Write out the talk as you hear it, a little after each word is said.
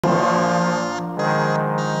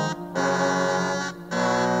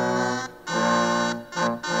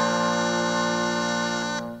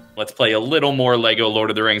Let's play a little more Lego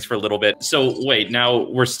Lord of the Rings for a little bit. So wait, now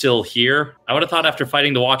we're still here? I would have thought after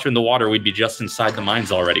fighting the Watcher in the water, we'd be just inside the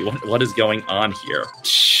mines already. What is going on here?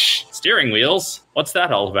 Shh. Steering wheels? What's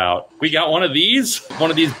that all about? We got one of these?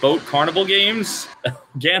 One of these boat carnival games?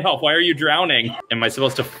 Gandalf, why are you drowning? Am I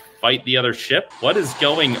supposed to fight the other ship? What is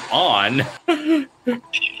going on?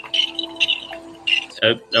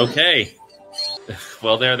 Okay.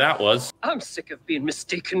 Well, there that was. I'm sick of being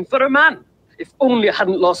mistaken for a man. If only I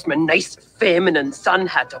hadn't lost my nice feminine sun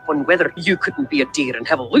hat up on weather, you couldn't be a dear and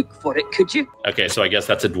have a look for it, could you? Okay, so I guess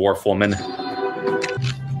that's a dwarf woman.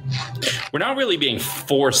 We're not really being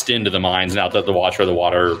forced into the mines now that the Watcher of the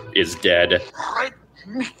Water is dead. Ripe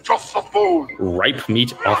meat off the bone. Ripe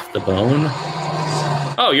meat off the bone?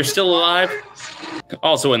 Oh, you're still alive?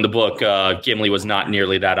 Also in the book, Gimli was not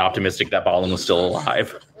nearly that optimistic that Balin was still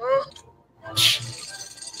alive.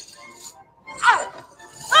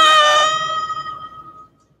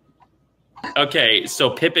 Okay, so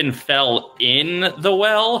Pippin fell in the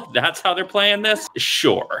well? That's how they're playing this?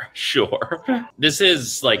 Sure. This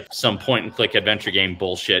is like some point-and-click adventure game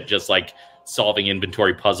bullshit, just like solving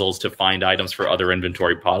inventory puzzles to find items for other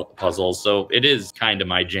inventory puzzles. So it is kind of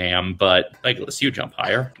my jam, but Legolas, you jump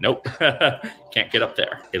higher. Nope. Can't get up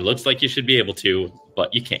there. It looks like you should be able to,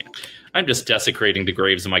 but you can't. I'm just desecrating the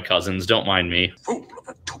graves of my cousins. Don't mind me.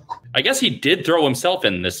 I guess he did throw himself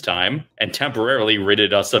in this time and temporarily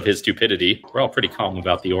ridded us of his stupidity. We're all pretty calm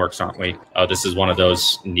about the orcs, aren't we? Oh, this is one of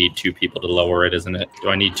those need two people to lower it, isn't it? Do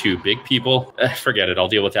I need two big people? Forget it. I'll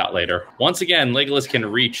deal with that later. Once again, Legolas can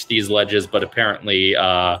reach these ledges, but apparently,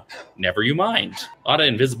 never you mind. A lot of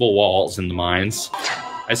invisible walls in the mines.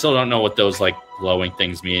 I still don't know what those, like, glowing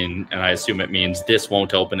things mean, and I assume it means this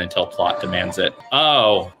won't open until plot demands it.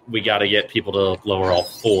 Oh, we gotta get people to lower all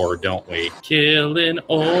four, don't we? Killing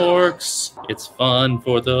orcs. It's fun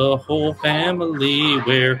for the whole family.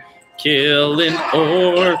 We're killing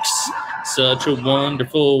orcs. Such a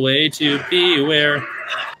wonderful way to be. We're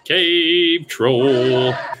cave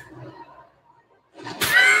troll.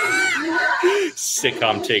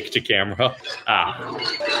 Sitcom take to camera.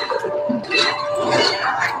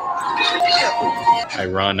 I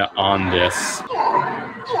run on this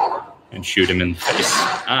and shoot him in the face.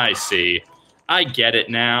 I see. I get it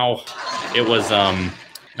now. It was,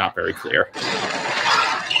 not very clear.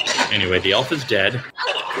 Anyway, the elf is dead.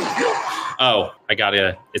 Oh, it's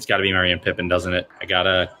gotta be Merry and Pippin, doesn't it? I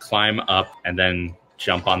gotta climb up and then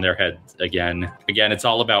jump on their heads again. Again, it's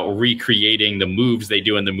all about recreating the moves they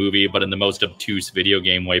do in the movie, but in the most obtuse video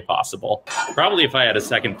game way possible. Probably if I had a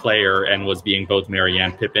second player and was being both Merry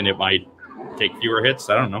and Pippin, it might take fewer hits.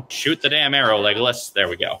 I don't know. Shoot the damn arrow, Legolas. There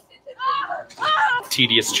we go.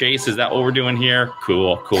 Tedious chase. Is that what we're doing here?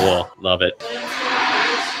 Cool. Love it.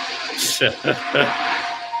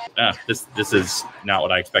 This is not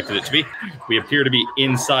what I expected it to be. We appear to be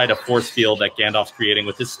inside a force field that Gandalf's creating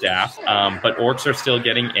with his staff, but orcs are still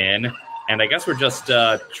getting in, and I guess we're just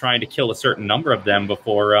trying to kill a certain number of them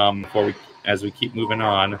before as we keep moving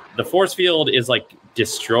on. The force field is like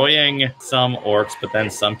destroying some orcs, but then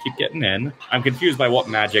some keep getting in. I'm confused by what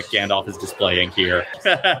magic Gandalf is displaying here.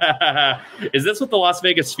 Is this what the Las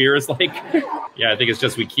Vegas Sphere is like? Yeah, I think it's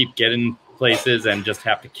just we keep getting places and just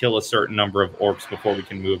have to kill a certain number of orcs before we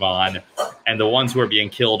can move on. And the ones who are being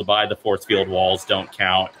killed by the force field walls don't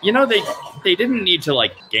count. You know, they didn't need to,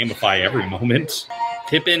 like, gamify every moment.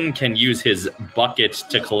 Pippin can use his bucket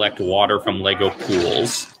to collect water from Lego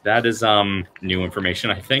pools. That is, new information,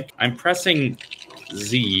 I think. I'm pressing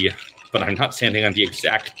Z, but I'm not standing on the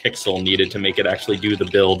exact pixel needed to make it actually do the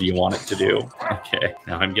build you want it to do. Okay,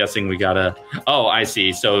 now I'm guessing we gotta... Oh, I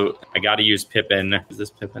see. So I gotta use Pippin. Is this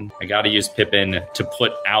Pippin? I gotta use Pippin to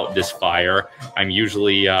put out this fire. I'm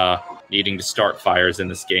usually needing to start fires in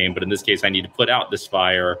this game, but in this case I need to put out this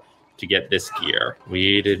fire to get this gear.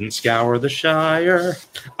 We didn't scour the Shire.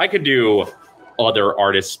 I could do other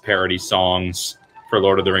artists' parody songs for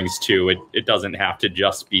Lord of the Rings 2. It doesn't have to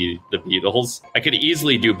just be the Beatles. I could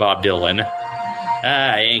easily do Bob Dylan.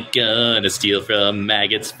 I ain't gonna steal from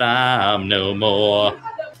Maggot's farm no more.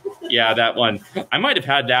 Yeah, that one. I might have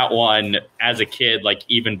had that one as a kid, like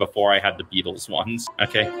even before I had the Beatles ones.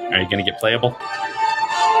 Okay, are you gonna get playable?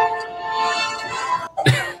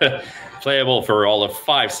 Playable for all of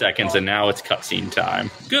 5 seconds, and now it's cutscene time.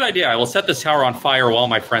 Good idea. I will set this tower on fire while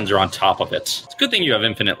my friends are on top of it. It's a good thing you have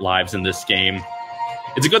infinite lives in this game.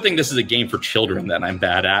 It's a good thing this is a game for children that I'm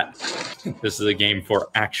bad at. This is a game for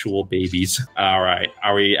actual babies. All right.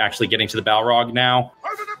 Are we actually getting to the Balrog now?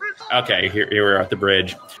 Okay, here we're at the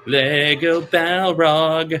bridge. Lego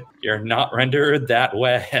Balrog, you're not rendered that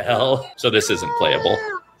well. So this isn't playable.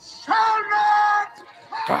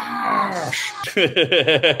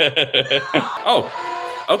 Oh,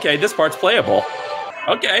 okay, this part's playable.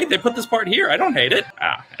 Okay, they put this part here. I don't hate it.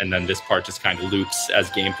 And then this part just kind of loops as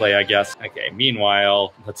gameplay, I guess. Okay,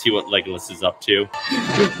 meanwhile, let's see what Legolas is up to.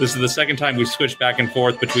 This is the second time we've switched back and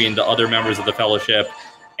forth between the other members of the Fellowship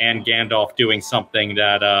and Gandalf doing something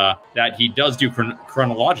that that he does do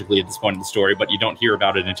chronologically at this point in the story, but you don't hear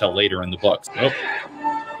about it until later in the books. Oh,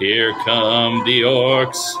 here come the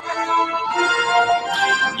orcs.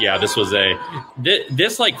 Yeah, this was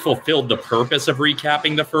this like fulfilled the purpose of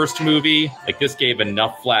recapping the first movie. Like this gave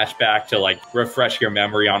enough flashback to like refresh your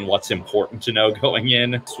memory on what's important to know going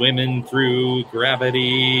in. Swimming through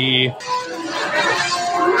gravity.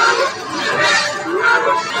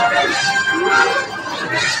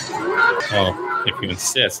 Oh, if you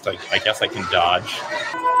insist, I guess I can dodge.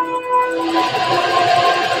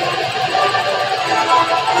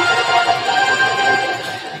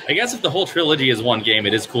 I guess if the whole trilogy is one game,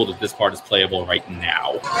 it is cool that this part is playable right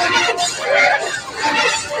now.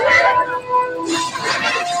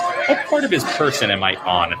 What part of his person am I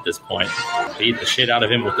on at this point? Beat the shit out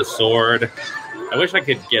of him with the sword. I wish I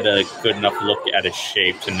could get a good enough look at his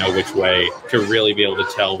shape to know which way, to really be able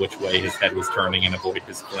to tell which way his head was turning and avoid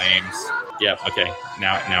his flames. Yep, okay,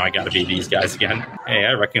 now I gotta be these guys again. Hey,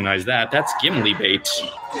 I recognize that. That's Gimli bait.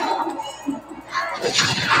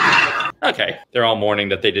 Okay, they're all mourning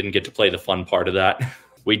that they didn't get to play the fun part of that.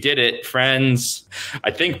 We did it, friends.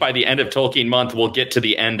 I think by the end of Tolkien Month, we'll get to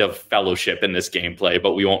the end of Fellowship in this gameplay,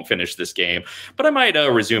 but we won't finish this game. But I might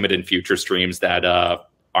resume it in future streams that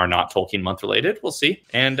are not Tolkien Month related. We'll see.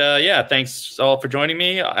 And yeah, thanks all for joining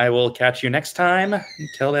me. I will catch you next time.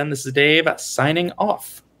 Until then, this is Dave signing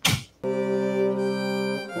off.